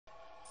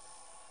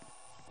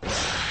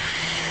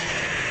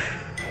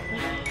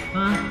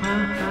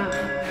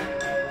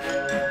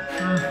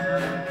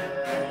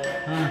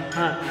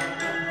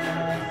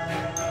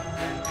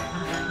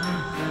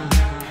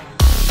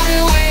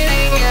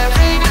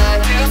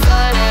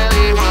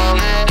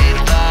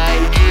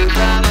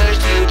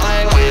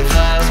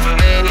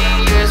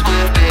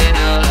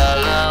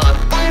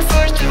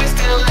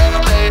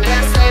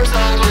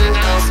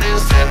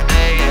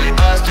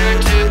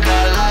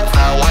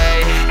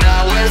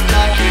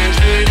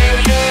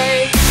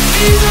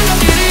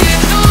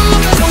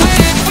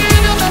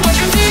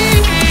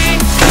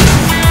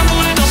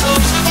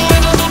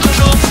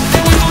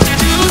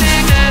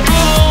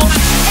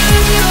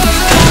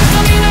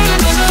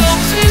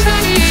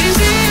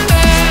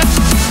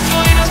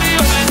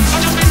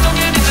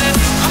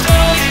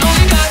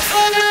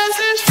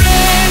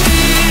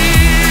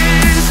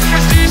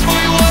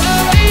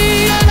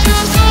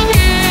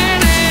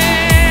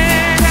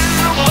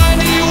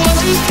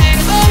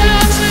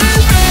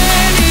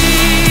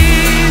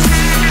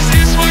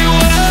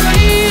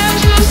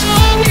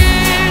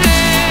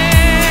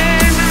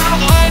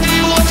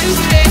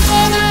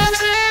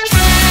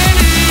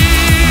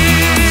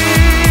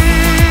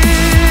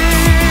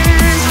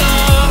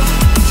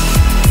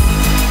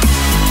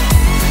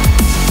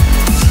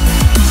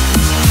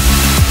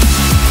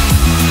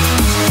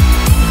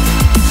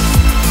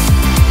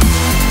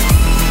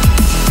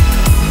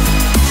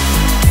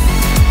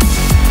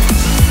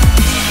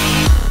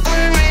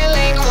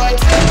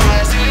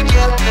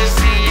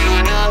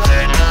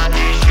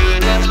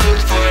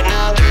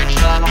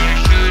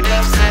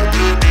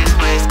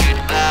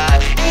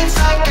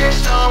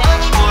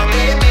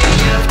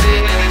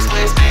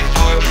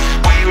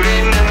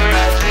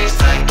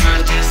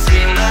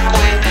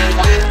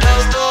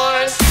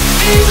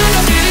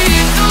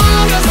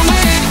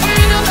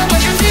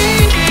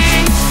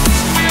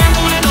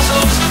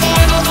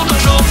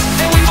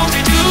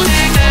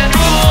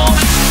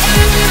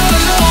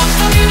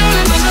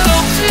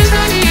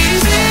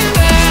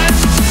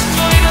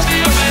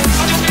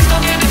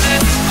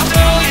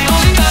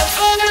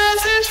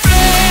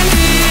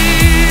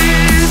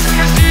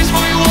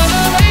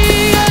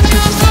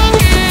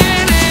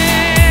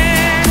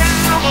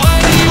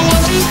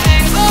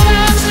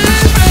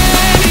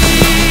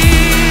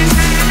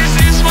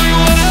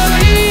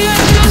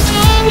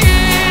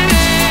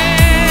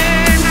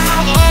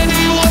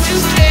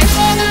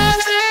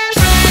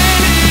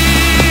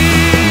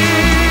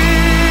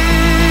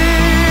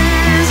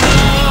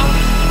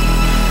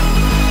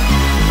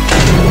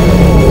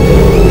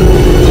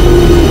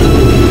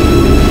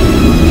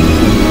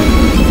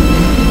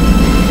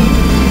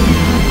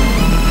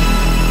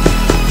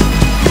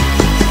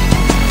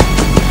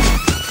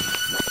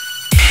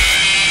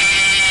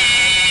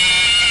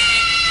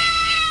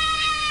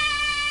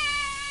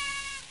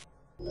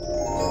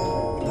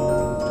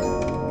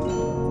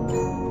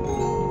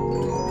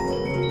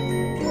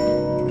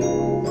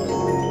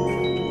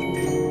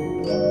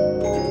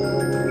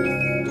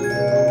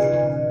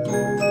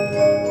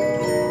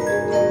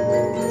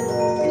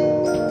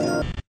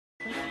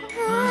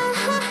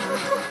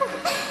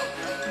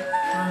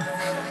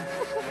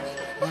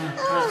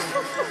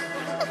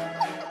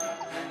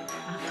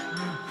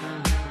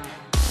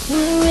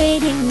We're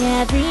waiting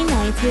every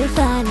night to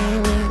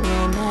finally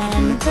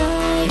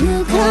romantic.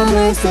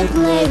 Newcomers to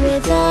play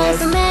with us.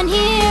 For many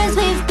years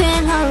we've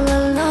been all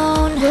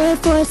alone. We're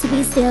forced to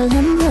be still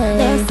and play.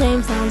 The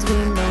same sounds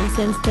we've known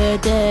since the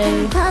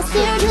day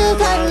Pastor took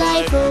our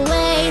life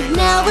away.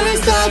 Now we're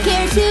stuck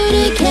here to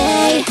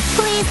decay.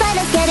 Please let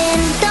us get in,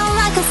 don't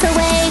lock us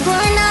away.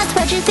 We're not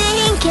what you're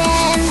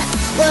thinking.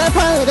 We're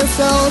poor little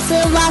souls who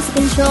lost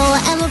control,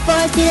 and we're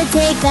forced to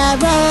take that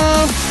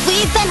role.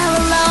 We've been all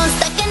alone,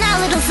 stuck in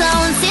our little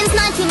zone since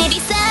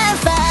 1987.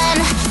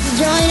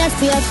 Join us,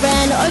 be our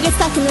friend, or get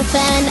stuck in the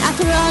fen.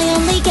 After all, you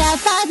only get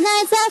 5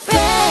 nights at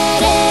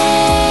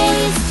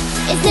Freddy's.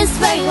 Is this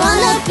where you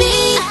wanna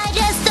be? I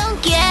just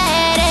don't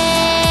get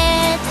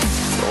it.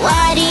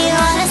 Why do you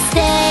wanna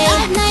stay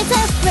 5 nights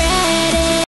at Freddy's?